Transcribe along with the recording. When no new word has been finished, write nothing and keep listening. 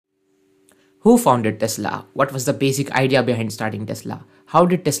Who founded Tesla? What was the basic idea behind starting Tesla? How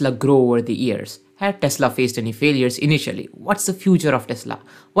did Tesla grow over the years? Had Tesla faced any failures initially? What's the future of Tesla?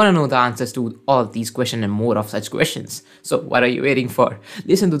 Want to know the answers to all these questions and more of such questions? So, what are you waiting for?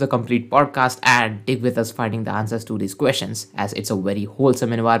 Listen to the complete podcast and dig with us finding the answers to these questions, as it's a very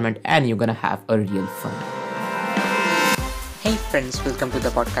wholesome environment and you're gonna have a real fun. Hey friends, welcome to the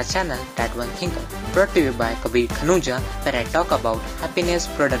podcast channel That One Thinker, brought to you by Kabir Khanuja, where I talk about happiness,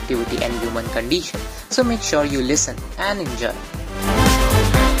 productivity and human condition. So make sure you listen and enjoy.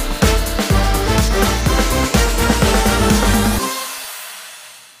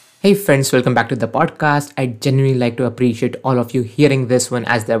 Hey friends, welcome back to the podcast. I genuinely like to appreciate all of you hearing this one,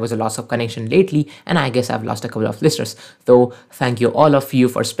 as there was a loss of connection lately and I guess I've lost a couple of listeners. So thank you all of you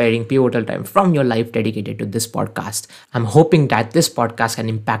for sparing pivotal time from your life dedicated to this podcast. I'm hoping that this podcast can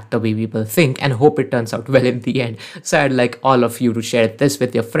impact the way people think and hope it turns out well in the end. So I'd like all of you to share this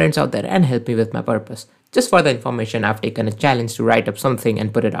with your friends out there and help me with my purpose. Just for the information, I've taken a challenge to write up something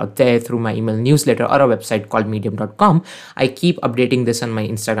and put it out there through my email newsletter or a website called medium.com. I keep updating this on my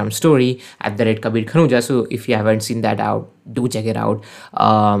Instagram story at the rate Kabir Khanuja. So if you haven't seen that out, do check it out.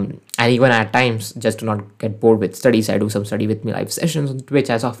 And even at times, just to not get bored with studies, I do some study with me live sessions on Twitch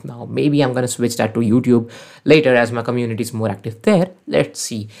as of now. Maybe I'm going to switch that to YouTube later as my community is more active there. Let's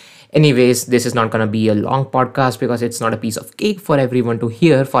see. Anyways, this is not going to be a long podcast because it's not a piece of cake for everyone to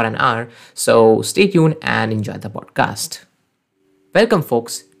hear for an hour. So stay tuned and enjoy the podcast. Welcome,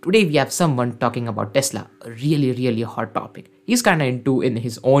 folks. Today we have someone talking about Tesla, a really hot topic. He's kind of into, in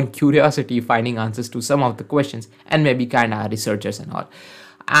his own curiosity, finding answers to some of the questions and maybe kind of researchers and all.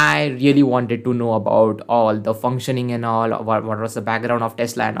 I really wanted to know about all the functioning and all, what was the background of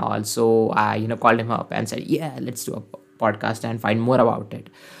Tesla and all. So I, called him up and said, yeah, let's do a podcast and find more about it.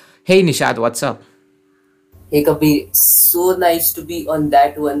 Hey Nishad, what's up? Hey Kabir, so nice to be on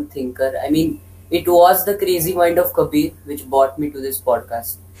That One Thinker. I mean, it was the crazy mind of Kabir which brought me to this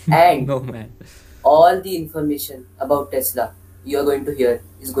podcast. And No man. all the information about Tesla you're going to hear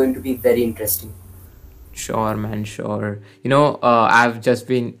is going to be very interesting. Sure, man, sure. I've just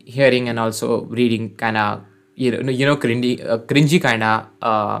been hearing and also reading kind of, cringy kind of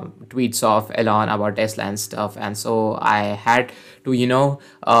tweets of Elon about Tesla and stuff. And so I had to,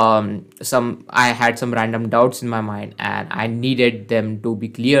 I had some random doubts in my mind and I needed them to be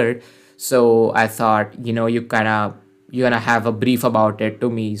cleared. So I thought, you're gonna have a brief about it to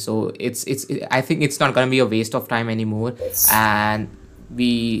me. So I think it's not gonna be a waste of time anymore. Yes. And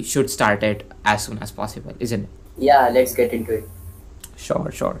we should start it as soon as possible, isn't it? Yeah, let's get into it.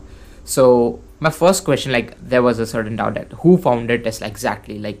 Sure. So my first question, there was a certain doubt that who founded Tesla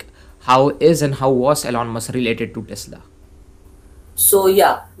exactly? How is and how was Elon Musk related to Tesla? So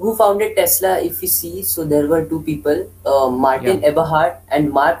yeah, who founded Tesla? If you see, so there were two people, Martin Eberhard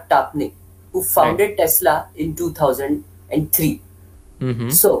and Mark Tarpnik, who founded Tesla in 2003. Mm-hmm.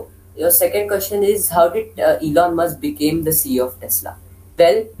 So your second question is, how did Elon Musk became the CEO of Tesla?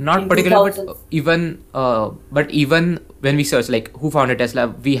 Well, Not in particularly, 2000 but even when we search who founded Tesla,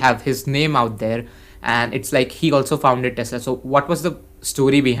 we have his name out there, and it's like he also founded Tesla. So what was the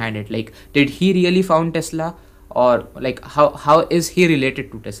story behind it? Did he really found Tesla, or how is he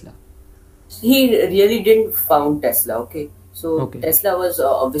related to Tesla? he really didn't found Tesla. Okay, so Okay. Tesla was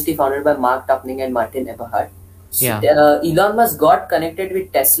obviously founded by Mark Tarpnik and Martin Eberhard. So, Yeah. Elon Musk got connected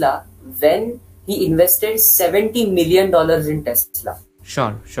with Tesla when he invested $70 million in Tesla.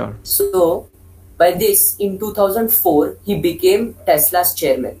 Sure. So, by this, in 2004, he became Tesla's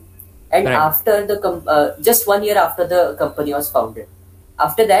chairman. And Right. after just 1 year after the company was founded,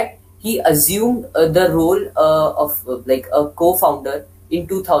 after that, he assumed the role of a co-founder in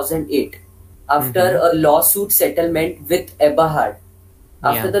 2008 after a lawsuit settlement with Eberhard.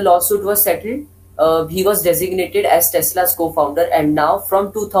 After Yeah. the lawsuit was settled, he was designated as Tesla's co-founder, and now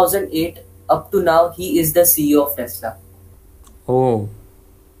from 2008 up to now, he is the CEO of Tesla. Oh,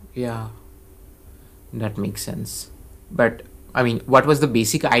 yeah, that makes sense. But I mean, what was the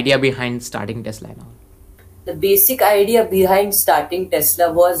basic idea behind starting Tesla now? The basic idea behind starting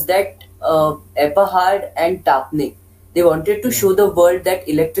Tesla was that Eberhard and Tarpnik, they wanted to show the world that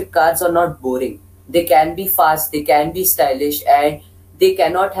electric cars are not boring. They can be fast, they can be stylish, and they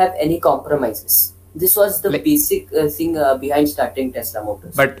cannot have any compromises. This was the Like- basic thing behind starting Tesla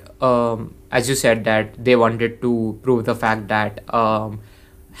Motors. But as you said that they wanted to prove the fact that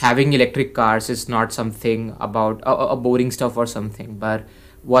having electric cars is not something about a boring stuff or something. But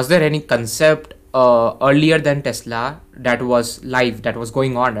was there any concept earlier than Tesla that was live, that was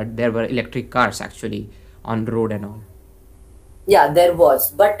going on, that there were electric cars actually on the road and all? Yeah, there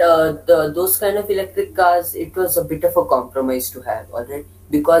was, but those kind of electric cars, it was a bit of a compromise to have, alright,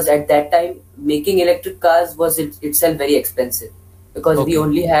 because at that time making electric cars was itself very expensive, because we Okay.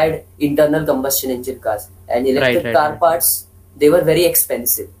 only had internal combustion engine cars, and electric Right, car right. parts, they were very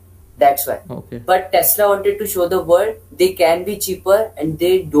expensive. That's why. Okay. But Tesla wanted to show the world they can be cheaper and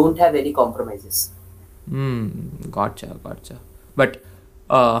they don't have any compromises. Gotcha. But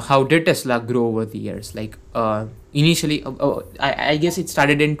how did Tesla grow over the years? Like initially, I guess it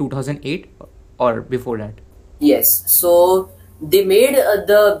started in 2008 or before that. Yes, so they made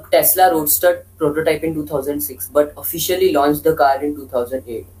the Tesla Roadster prototype in 2006, but officially launched the car in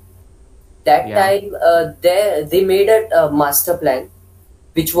 2008. That Yeah. time, they made a master plan,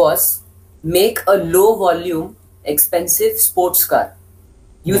 which was make a low volume, expensive sports car.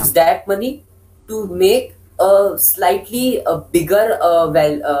 Use Yeah. that money to make a slightly bigger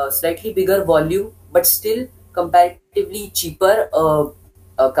volume, but still comparatively cheaper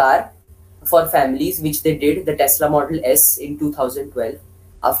a car for families, which they did, the Tesla Model S in 2012.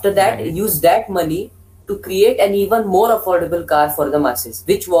 After that, Right. use that money to create an even more affordable car for the masses,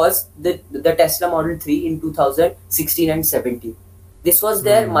 which was the Tesla Model 3 in 2016 and 17. This was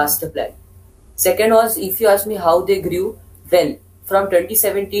their master plan. Second was, if you ask me how they grew, well, from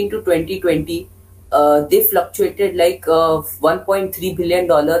 2017 to 2020, they fluctuated like $1.3 billion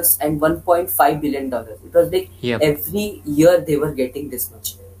and $1.5 billion. It was like Yep. every year they were getting this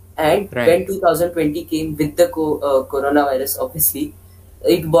much. And Right. when 2020 came with the coronavirus, obviously,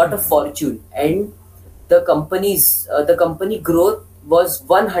 it bought a fortune. And the company growth was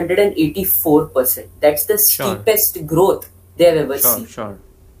 184%. That's the Sure. steepest growth they have ever seen. Sure.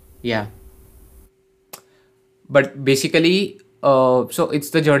 Yeah. But basically, so it's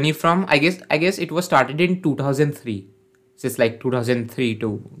the journey from I guess it was started in 2003. So it's like 2003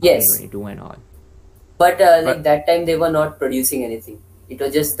 to Yes. 2022 and all. But like But that time they were not producing anything. It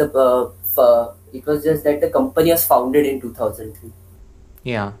was just it was just that the company was founded in 2003.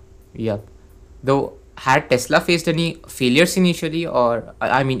 yeah, yep. Though had Tesla faced any failures initially, or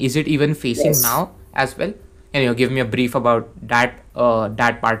I mean, is it even facing Yes. now as well? Can you give me a brief about that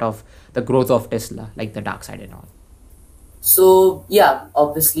part of the growth of Tesla, like the dark side and all? So yeah,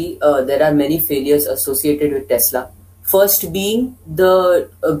 obviously there are many failures associated with Tesla. First being the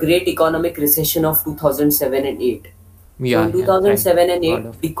great economic recession of 2007 and 8. So Yeah, in right. 2007 and Heard 8,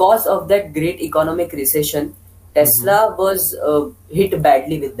 of. because of that great economic recession, Tesla was hit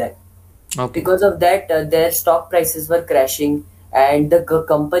badly with that. Okay. Because of that, their stock prices were crashing, and the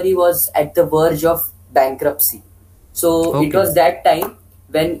company was at the verge of bankruptcy. So it Okay. was that time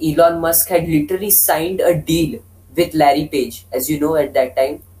when Elon Musk had literally signed a deal with Larry Page, as you know, at that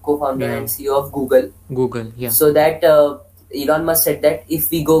time, co-founder Yeah. and CEO of Google. Google. Yeah. So that Elon Musk said that if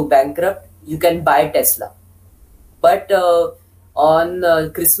we go bankrupt, you can buy Tesla. But on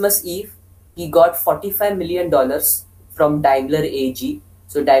Christmas Eve, he got $45 million from Daimler AG.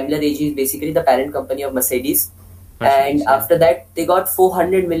 So Daimler AG is basically the parent company of Mercedes. And Mercedes, yeah. after that, they got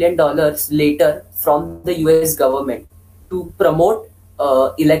 $400 million later from the US government to promote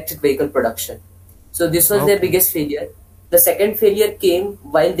electric vehicle production. So this was their Okay. biggest failure. The second failure came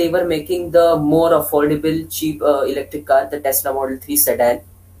while they were making the more affordable, cheap electric car, the Tesla Model 3 sedan.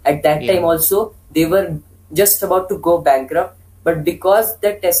 At that Yeah. time also, they were just about to go bankrupt. But because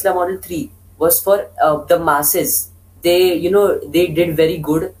the Tesla Model 3 was for the masses, they did very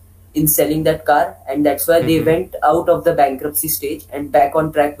good in selling that car, and that's why they went out of the bankruptcy stage and back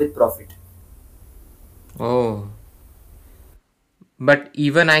on track with profit. Oh. But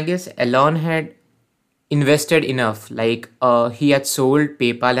even I guess Elon had invested enough. Like he had sold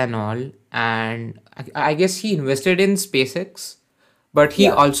PayPal and all, and I guess he invested in SpaceX, but he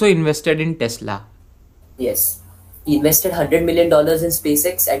Yeah. also invested in Tesla. Yes. He invested $100 million in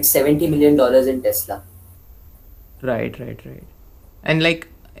SpaceX and $70 million in Tesla. Right. And like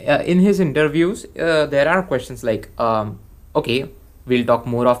in his interviews, there are questions like, okay, we'll talk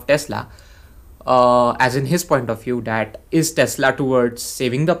more of Tesla. As in his point of view, that is Tesla towards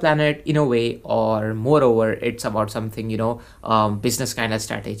saving the planet in a way, or moreover, it's about something, business kind of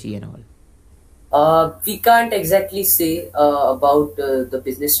strategy and all. We can't exactly say about the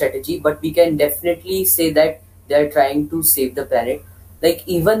business strategy, but we can definitely say that they are trying to save the planet. Like,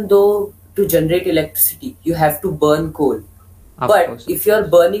 even though to generate electricity, you have to burn coal. Of But course. if you're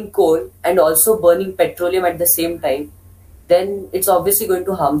burning coal and also burning petroleum at the same time, then it's obviously going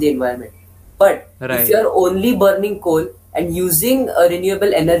to harm the environment. But Right. if you're only burning coal and using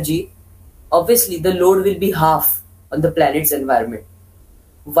renewable energy, obviously the load will be half on the planet's environment.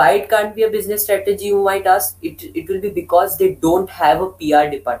 Why it can't be a business strategy, you might ask? It will be because they don't have a PR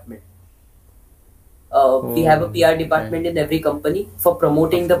department. We have a PR department in every company for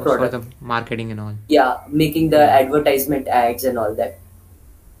promoting the Of course, product. for the marketing and all. Yeah, making the advertisement ads and all that.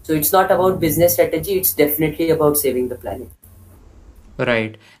 So it's not about business strategy, it's definitely about saving the planet.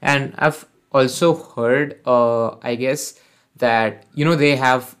 Right. And I've also heard, I guess, that they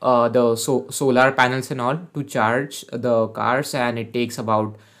have the solar panels and all to charge the cars, and it takes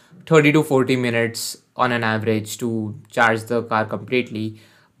about 30 to 40 minutes on an average to charge the car completely.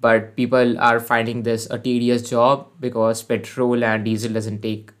 But people are finding this a tedious job because petrol and diesel doesn't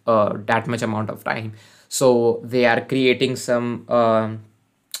take that much amount of time. So they are creating some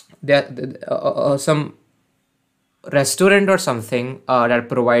restaurant or something that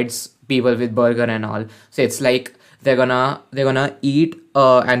provides people with burger and all. So it's like they're gonna eat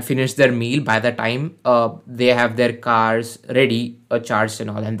and finish their meal by the time they have their cars ready, charged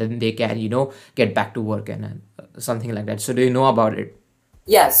and all, and then they can get back to work and something like that. So do you know about it?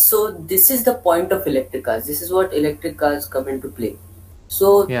 Yeah, so this is the point of electric cars. This is what electric cars come into play.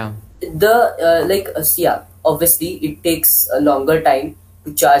 So Yeah. yeah, obviously it takes a longer time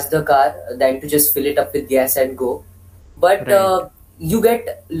to charge the car than to just fill it up with gas and go. But Right. you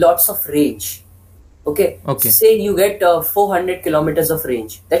get lots of range. Okay, Okay. say you get 400 kilometers of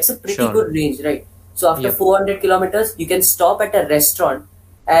range. That's a pretty Sure. good range, right? So after Yep. 400 kilometers, you can stop at a restaurant,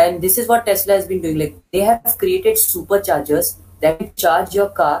 and this is what Tesla has been doing. Like they have created superchargers that can charge your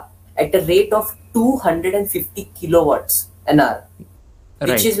car at a rate of 250 kilowatts an hour, which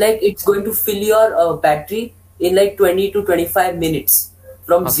Right. is like it's going to fill your battery in like 20 to 25 minutes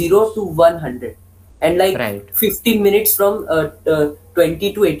from Of 0 course. to 100, and like Right. 15 minutes from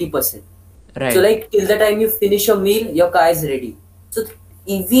 20 to 80%. So Right. like till the time you finish your meal, your car is ready. So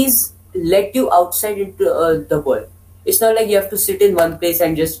EVs let you outside into the world. It's not like you have to sit in one place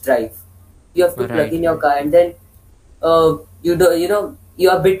and just drive. You have to plug Right. in your Right. car, and then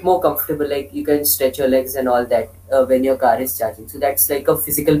you're a bit more comfortable. Like you can stretch your legs and all that when your car is charging. So that's like a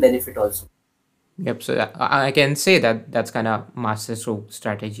physical benefit also. Yep. So I can say that that's kind of master stroke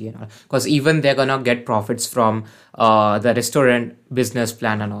strategy and all, because even they're gonna get profits from the restaurant business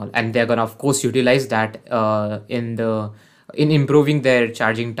plan and all, and they're gonna of course utilize that in improving their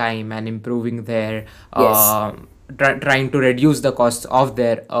charging time and improving their Yes, trying to reduce the cost of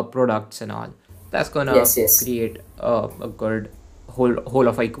their products and all. That's gonna yes, yes. create a good whole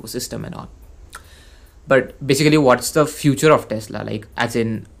of ecosystem and all. But basically, what's the future of Tesla? Like, as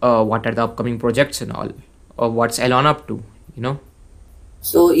in, what are the upcoming projects and all? Or what's Elon up to? You know?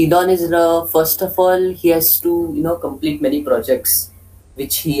 So Elon is first of all he has to complete many projects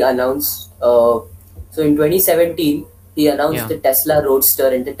which he announced. So in 2017 he announced Yeah. the Tesla Roadster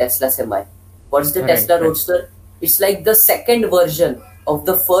and the Tesla Semi. What's the Right, Tesla right. Roadster? It's like the second version of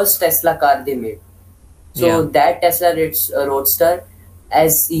the first Tesla car they made. So Yeah. that Tesla Roadster,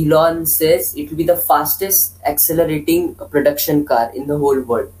 as Elon says, it will be the fastest accelerating production car in the whole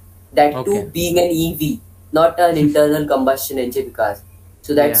world. That too Okay. being an EV, not an internal combustion engine car.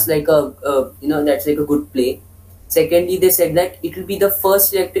 So that's Yeah. like that's like a good play. Secondly, they said that it will be the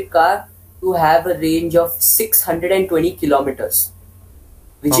first electric car to have a range of 620 kilometers,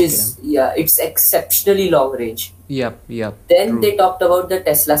 which Okay. is it's exceptionally long range. Yep, yep. Then True. they talked about the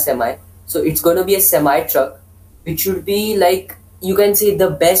Tesla Semi. So it's going to be a semi truck, which should be like you can say the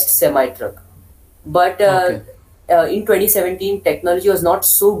best semi truck. But Okay. in 2017, technology was not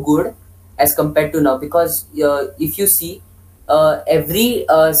so good as compared to now because if you see every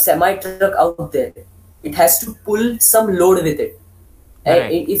semi truck out there, it has to pull some load with it. And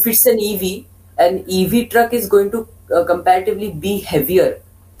Right. if it's an EV truck is going to comparatively be heavier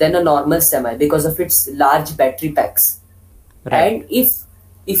than a normal semi because of its large battery packs. Right. And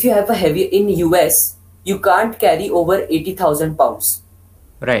if you have a heavy in US, you can't carry over 80,000 pounds.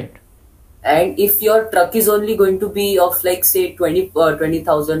 Right. And if your truck is only going to be of like say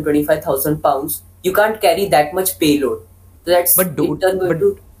 20,000, 25,000 pounds, you can't carry that much payload. So that's But in don't turn going but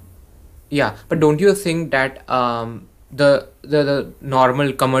to yeah, but don't you think that the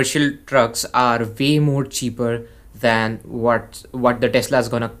normal commercial trucks are way more cheaper than what the Tesla is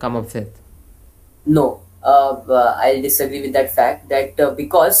gonna come up with? no. I'll disagree with that fact that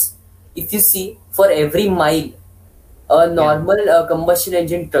because if you see for every mile a Yeah. normal combustion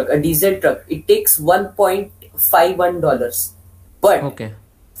engine truck, a diesel truck, it takes $1.51. But Okay.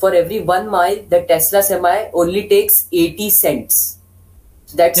 for every 1 mile, the Tesla Semi only takes 80 cents.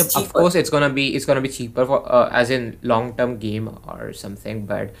 So Yep, that's of cheaper. course it's gonna be cheaper for as in long term game or something,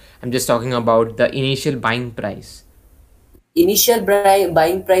 but I'm just talking about the initial buying price. Initial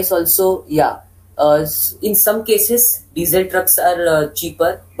buying price also, yeah. In some cases, diesel trucks are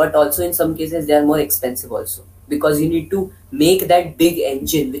cheaper, but also in some cases they are more expensive also because you need to make that big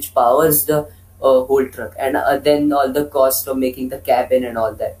engine which powers the whole truck, and then all the cost of making the cabin and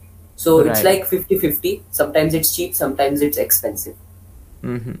all that. So it's Right. like 50-50. Sometimes it's cheap, sometimes it's expensive.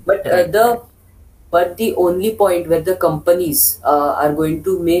 But Right, right. the only point where the companies are going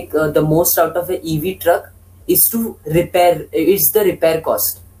to make the most out of an EV truck is to repair. It's the repair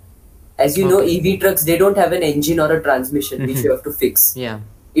cost. As you know, Okay. EV trucks, they don't have an engine or a transmission which you have to fix. Yeah.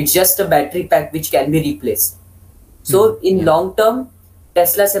 It's just a battery pack which can be replaced. So in Yeah. long term,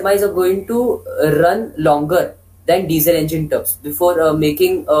 Tesla semis are going to run longer than diesel engine turbs before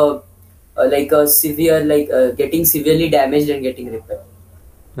making like a severe, like getting severely damaged and getting repaired.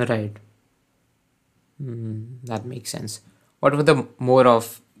 Right. That makes sense. What were the more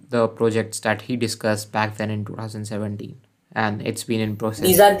of the projects that he discussed back then in 2017? And it's been in These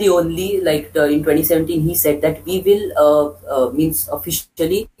process. are the only, like in 2017 he said that we will means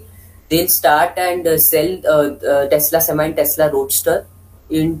officially they'll start and sell Tesla Semi and Tesla Roadster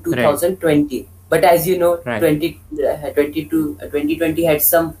in Right. 2020. But as you know, Right. 2020 had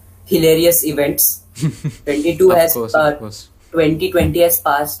some hilarious events. 22 Of has course, of course. 2020 has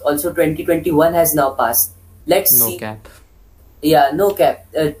passed, also 2021 has now passed. Let's No see. cap. Yeah, no cap.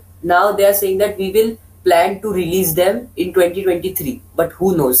 Now they are saying that we will plan to release them in 2023, but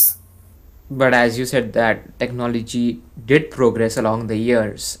who knows? But as you said, that technology did progress along the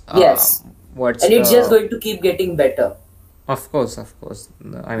years. Yes, What's and it's just the? going to keep getting better. Of course, of course.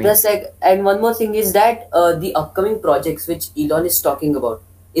 No, I mean, Plus, like, and one more thing is that the upcoming projects which Elon is talking about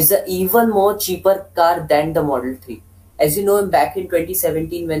is a even more cheaper car than the Model 3. As you know, back in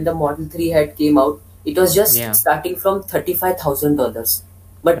 2017 when the Model 3 had came out, it was just yeah. starting from $35,000.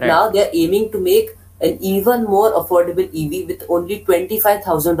 But Right. now they're aiming to make an even more affordable EV with only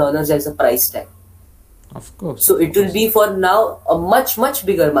 $25,000 as a price tag. Of course, So of it will course. be for now a much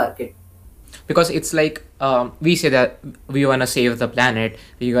bigger market. Because it's like we say that we want to save the planet,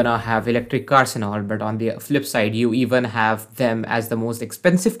 we're gonna have electric cars and all, but on the flip side you even have them as the most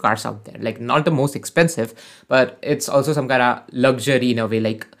expensive cars out there, like not the most expensive, but it's also some kind of luxury in a way.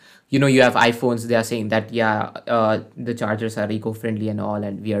 Like, you have iPhones, they are saying that, yeah, the chargers are eco-friendly and all,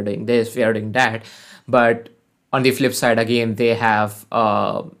 and we are doing this, we are doing that. But on the flip side again, they have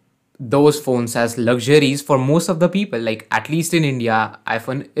those phones as luxuries for most of the people. Like, at least in India,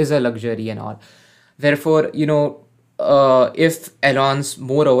 iPhone is a luxury and all. Therefore, if Elon's,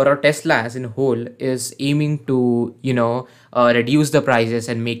 moreover, or Tesla as in whole, is aiming to reduce the prices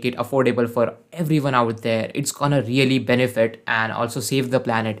and make it affordable for everyone out there, it's gonna really benefit and also save the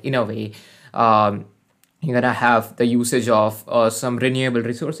planet in a way. um, you're gonna have the usage of some renewable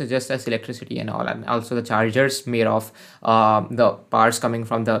resources, just as electricity and all, and also the chargers made of the parts coming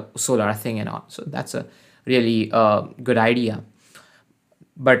from the solar thing and all. So that's a really good idea.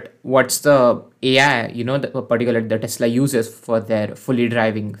 But what's the AI, the particular the Tesla uses for their fully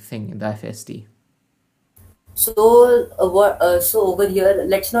driving thing, the FSD? So, so over here,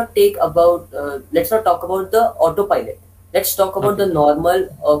 let's not talk about the autopilot. Let's talk about Okay. the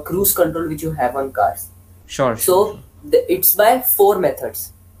normal cruise control which you have on cars. Sure, sure, So sure. it's by four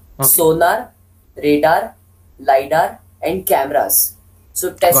methods: Okay. sonar, radar, lidar, and cameras. So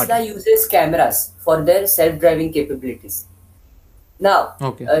Got Tesla it. uses cameras for their self-driving capabilities. Now,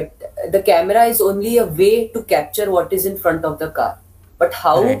 Okay. the camera is only a way to capture what is in front of the car, but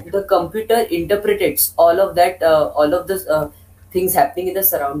how Right. the computer interprets all of that, all of the things happening in the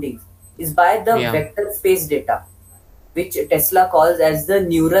surroundings, is by the Yeah. vector space data, which Tesla calls as the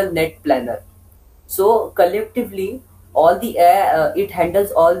neural net planner. So collectively, all the AI, it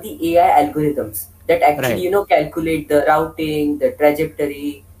handles all the AI algorithms that actually Right. calculate the routing, the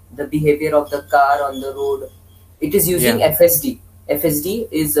trajectory, the behavior of the car on the road. It is using Yeah. FSD. FSD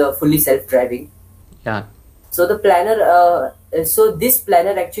is fully self-driving. Yeah. So the planner, so this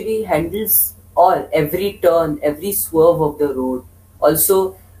planner actually handles every turn, every swerve of the road.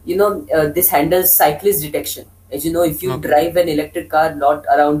 Also, this handles cyclist detection. As you know, if you Okay. drive an electric car lot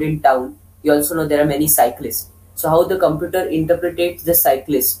around in town, you also know there are many cyclists. So how the computer interprets the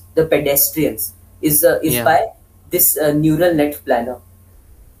cyclists, the pedestrians, is Yeah. by this neural net planner.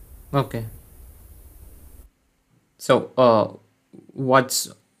 Okay. So,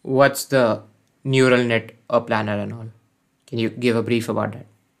 what's the neural net planner and all? Can you give a brief about that?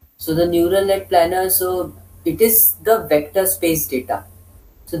 So the neural net planner, so it is the vector space data.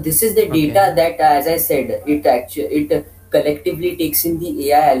 So this is the Okay. data that, as I said, it collectively takes in the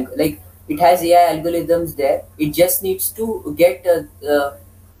AI, like it has AI algorithms there. It just needs to get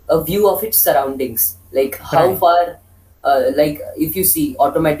a view of its surroundings, like how Right. far, like if you see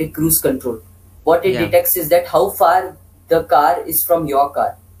automatic cruise control, what it Yeah. detects is that how far the car is from your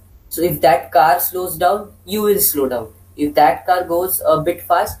car. So if that car slows down, you will slow down. If that car goes a bit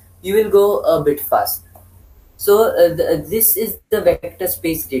fast, you will go a bit fast. So this is the vector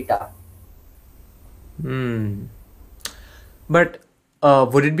space data. Hmm. But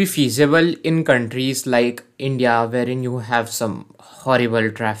would it be feasible in countries like India, wherein you have some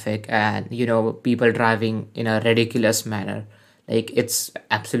horrible traffic and people driving in a ridiculous manner? Like it's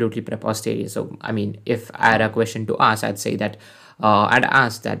absolutely preposterous. So, I mean, if I had a question to ask, I'd say that I'd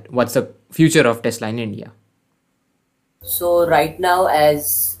ask that what's the future of Tesla in India? So right now,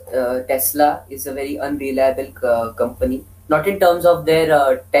 as Tesla is a very unreliable company, not in terms of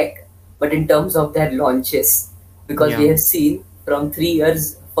their tech, but in terms of their launches, because we Yeah, have seen from 3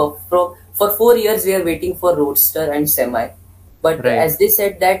 years, for 4 years, we are waiting for Roadster and Semi. But right. as they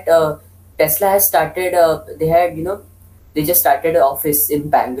said that Tesla has started, they just started an office in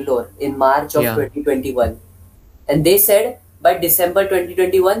Bangalore in March of Yeah, 2021, and they said by December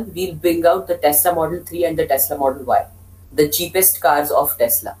 2021 we'll bring out the Tesla Model 3 and the Tesla Model Y, the cheapest cars of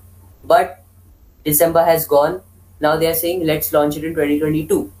Tesla. But December has gone. Now they are saying let's launch it in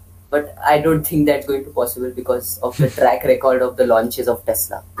 2022. But I don't think that's going to possible because of the track record of the launches of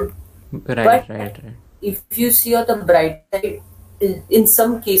Tesla. right, But right, right. if you see on the bright side, in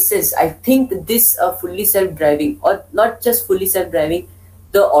some cases, I think this fully self-driving, or not just fully self-driving,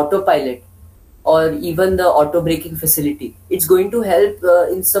 the autopilot or even the auto braking facility, it's going to help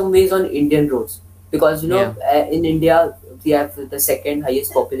in some ways on Indian roads, because Yeah, in India we have the second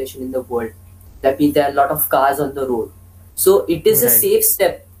highest population in the world. That means there are a lot of cars on the road. So it is a right, safe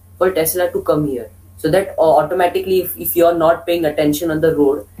step for Tesla to come here. So that automatically, if you're not paying attention on the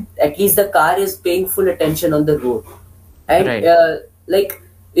road, at least the car is paying full attention on the road. And right, like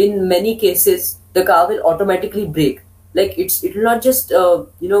in many cases, the car will automatically brake. Like it will not just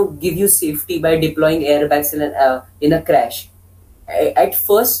give you safety by deploying airbags in a crash. At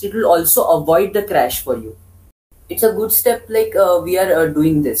first, it will also avoid the crash for you. It's a good step. Like we are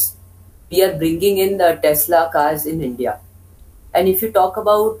doing this, we are bringing in the Tesla cars in India. And if you talk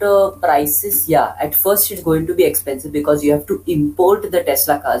about prices, yeah, at first it's going to be expensive because you have to import the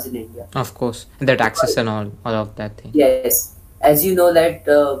Tesla cars in India. of course. And the taxes and all of that thing. Yes, as you know that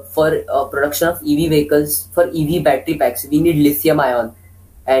for production of EV vehicles, for EV battery packs, we need lithium ion,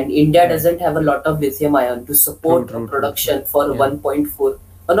 and India Right. doesn't have a lot of lithium ion to True, support a true, true, true. production for Yeah. 1.4,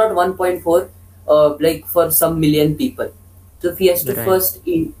 or not 1.4, like for some million people. So if we has to Right.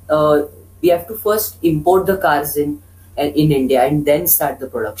 we have to first import the cars in India and then start the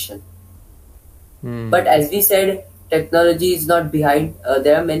production. But Hmm. as we said, technology is not behind.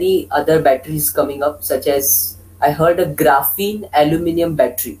 There are many other batteries coming up, such as I heard a graphene aluminum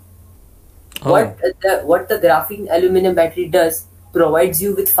battery. Oh, What the graphene aluminum battery does, provides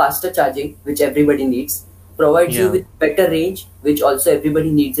you with faster charging, which everybody needs, provides you yeah. with better range, which also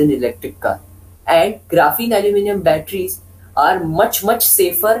everybody needs in electric car. And graphene aluminum batteries are much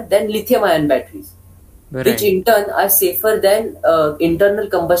safer than lithium ion batteries, which Right. in turn are safer than internal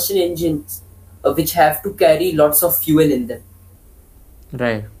combustion engines, which have to carry lots of fuel in them.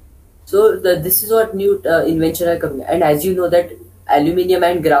 Right. So this is what new invention are coming. And as you know that aluminium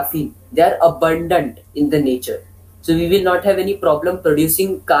and graphene, they are abundant in the nature. So we will not have any problem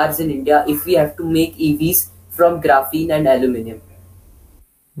producing cars in India if we have to make EVs from graphene and aluminium.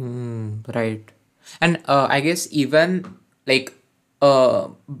 Right. And I guess even like uh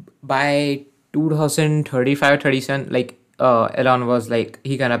by 2035 37, like Elon was like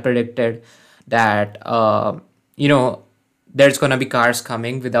he kind of predicted that you know there's gonna be cars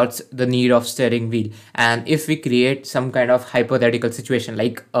coming without the need of steering wheel. And if we create some kind of hypothetical situation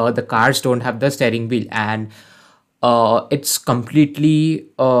like the cars don't have the steering wheel and it's completely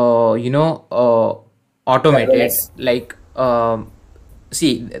automated, Driverless. like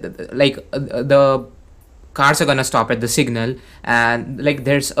see like the cars are gonna stop at the signal, and like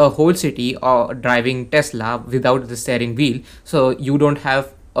there's a whole city driving Tesla without the steering wheel, so you don't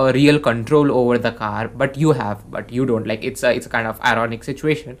have a real control over the car, but you have, but you don't. Like it's a kind of ironic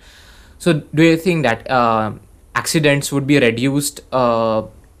situation. So do you think that accidents would be reduced?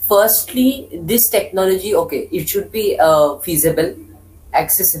 Firstly, this technology, okay, it should be feasible,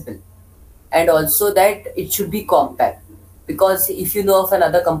 accessible, and also that it should be compact. Because if you know of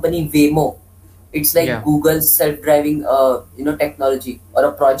another company, Waymo, it's like Yeah, Google's self-driving, technology or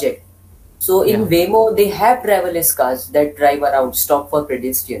a project. So in yeah, Waymo, they have driverless cars that drive around, stop for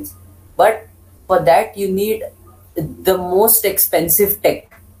pedestrians. But for that, you need the most expensive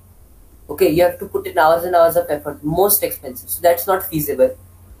tech. Okay, you have to put in hours and hours of effort, most expensive. So that's not feasible.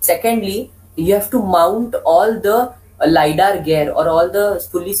 Secondly, you have to mount all the LiDAR gear or all the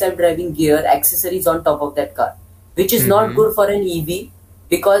fully self-driving gear accessories on top of that car, which is not mm-hmm. good for an EV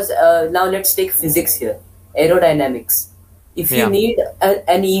because now let's take physics here, aerodynamics. If you Yeah, need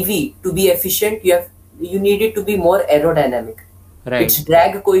an EV to be efficient, you need it to be more aerodynamic. right, Its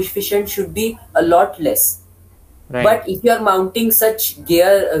drag coefficient should be a lot less. But if you are mounting such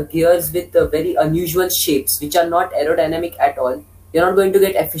gears with very unusual shapes, which are not aerodynamic at all, you're not going to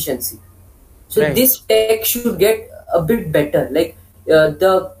get efficiency. So this tech should get a bit better. Like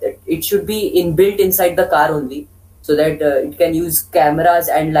it should be inbuilt inside the car only, so that it can use cameras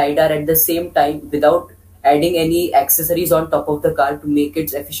and lidar at the same time without adding any accessories on top of the car to make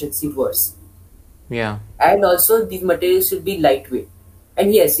its efficiency worse. Yeah. And also these materials should be lightweight.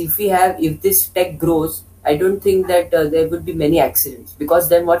 And yes, if this tech grows, I don't think that there would be many accidents, because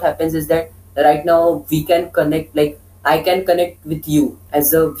then what happens is that right now we can connect, like I can connect with you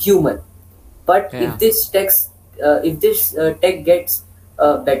as a human. But if this tech gets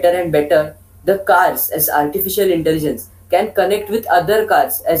better and better, the cars as artificial intelligence can connect with other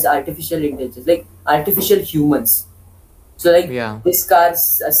cars as artificial intelligence, like artificial humans. So like this car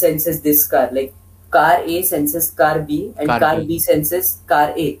senses this car, like car A senses car B, and car B senses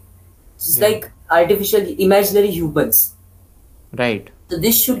car A. So it's like artificial imaginary humans. Right. So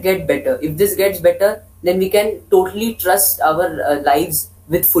this should get better. If this gets better, then we can totally trust our lives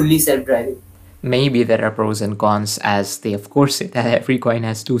with fully self-driving. Maybe there are pros and cons, as they of course say that every coin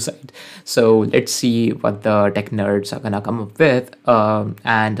has two sides. So let's see what the tech nerds are gonna come up with.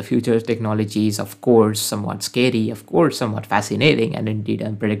 And the future technology is of course somewhat scary, of course somewhat fascinating, and indeed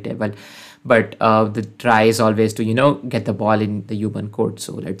unpredictable. But the try is always to get the ball in the human court.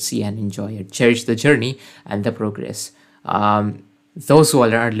 So let's see and enjoy it. Cherish the journey and the progress. Those who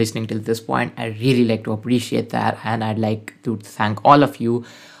all are listening till this point, I really like to appreciate that, and I'd like to thank all of you.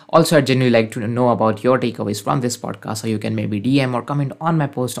 Also, I'd genuinely like to know about your takeaways from this podcast, so you can maybe DM or comment on my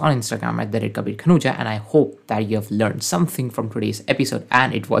post on Instagram at @KabirKhanuja, and I hope that you have learned something from today's episode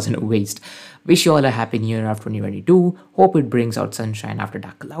and it wasn't a waste. Wish you all a happy new year of 2022. Hope it brings out sunshine after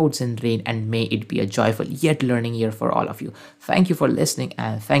dark clouds and rain, and may it be a joyful yet learning year for all of you. Thank you for listening,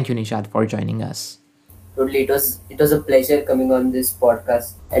 and thank you, Nishad, for joining us. Totally, it was a pleasure coming on this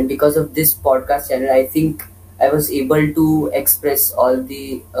podcast, and because of this podcast channel, I think I was able to express all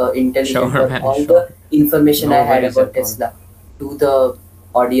the intelligence, the information I had about Tesla to the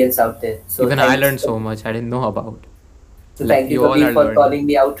audience out there. So even I learned so much I didn't know about. So thank you, Kabir, for calling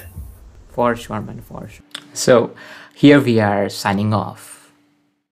me out. For sure, man, for sure. So here we are signing off.